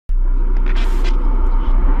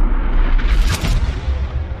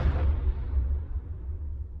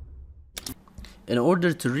In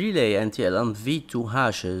order to relay NTLM v2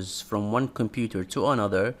 hashes from one computer to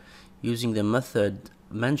another using the method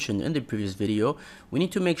mentioned in the previous video, we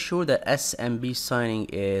need to make sure that SMB signing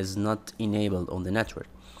is not enabled on the network.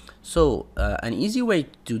 So an easy way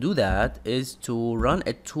to do that is to run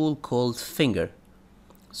a tool called finger.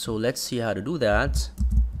 So let's see how to do that.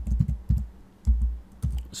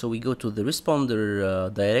 So we go to the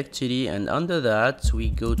responder directory, and under that we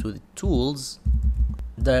go to the tools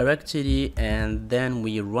directory, and then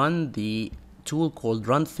we run the tool called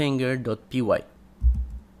runfinger.py.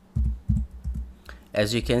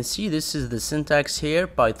 As you can see, this is the syntax here,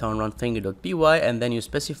 Python runfinger.py, and then you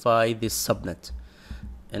specify the subnet.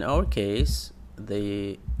 In our case,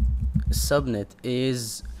 the subnet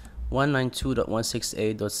is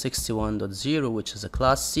 192.168.61.0, which is a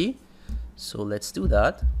class C. So let's do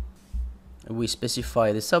that. We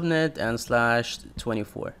specify the subnet and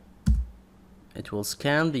 /24. It will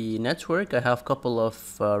scan the network. I have a couple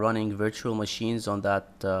of running virtual machines on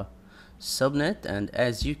that subnet, and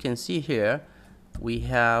as you can see here, we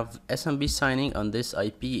have SMB signing on this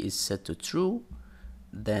IP is set to true.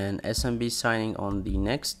 Then SMB signing on the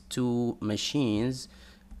next two machines,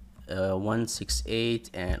 168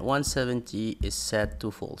 and 170, is set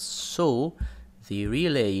to false. So the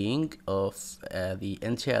relaying of the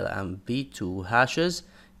NTLM v2 hashes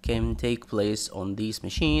can take place on these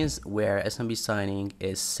machines where SMB signing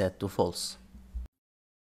is set to false.